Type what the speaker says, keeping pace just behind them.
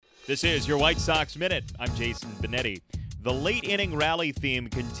This is your White Sox Minute. I'm Jason Benetti. The late inning rally theme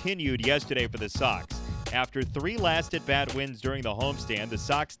continued yesterday for the Sox. After three last at-bat wins during the homestand, the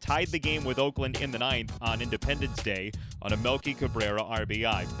Sox tied the game with Oakland in the ninth on Independence Day on a Melky Cabrera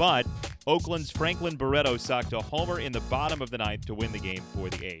RBI. But Oakland's Franklin Barreto socked a homer in the bottom of the ninth to win the game for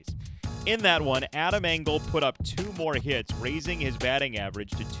the A's. In that one, Adam Engel put up two more hits, raising his batting average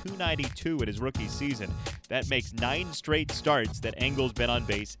to .292 in his rookie season. That makes 9 straight starts that Engel's been on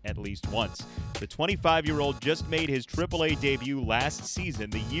base at least once. The 25-year-old just made his AAA debut last season,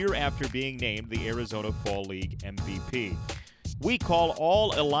 the year after being named the Arizona Fall League MVP. We call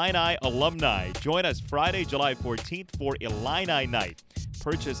all Illini alumni. Join us Friday, July 14th for Illini Night.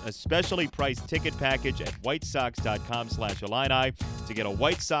 Purchase a specially priced ticket package at whitesox.com/Illini to get a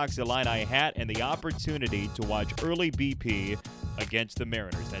White Sox Illini hat and the opportunity to watch early BP against the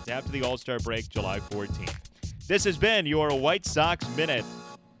Mariners. That's after the All-Star break, July 14th. This has been your White Sox Minute.